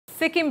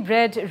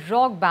Sikkim-bred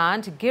rock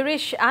band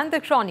Girish and The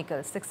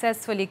Chronicles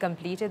successfully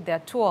completed their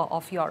tour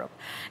of Europe.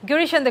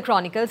 Girish and The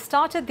Chronicles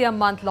started their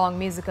month-long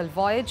musical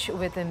voyage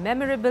with a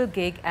memorable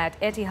gig at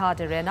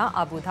Etihad Arena,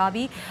 Abu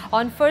Dhabi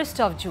on 1st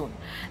of June.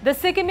 The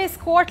Sikkimese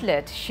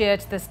quartet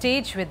shared the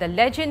stage with the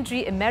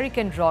legendary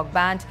American rock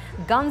band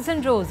Guns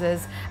N'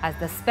 Roses as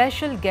the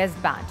special guest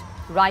band.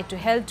 Right to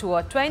Hell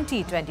Tour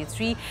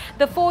 2023,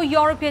 the 4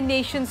 European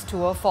nations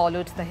tour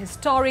followed the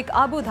historic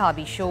Abu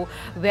Dhabi show,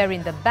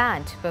 wherein the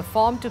band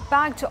performed to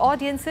packed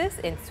audiences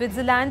in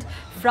Switzerland,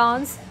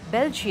 France,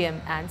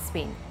 Belgium and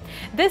Spain.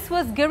 This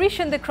was Girish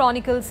and The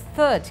Chronicles'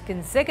 3rd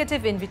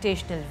consecutive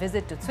invitational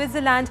visit to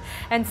Switzerland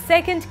and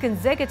 2nd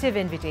consecutive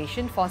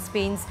invitation for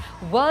Spain's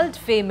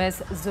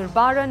world-famous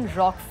𝗟𝗡𝗏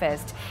Rock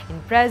Fest in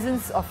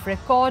presence of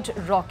record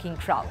rocking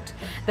crowd.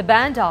 The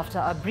band, after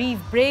a brief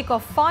break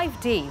of 5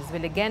 days,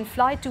 will again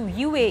fly to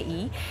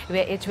UAE,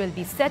 where it will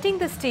be setting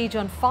the stage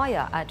on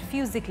fire at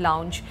Fusic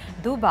Lounge,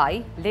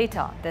 Dubai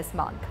later this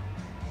month.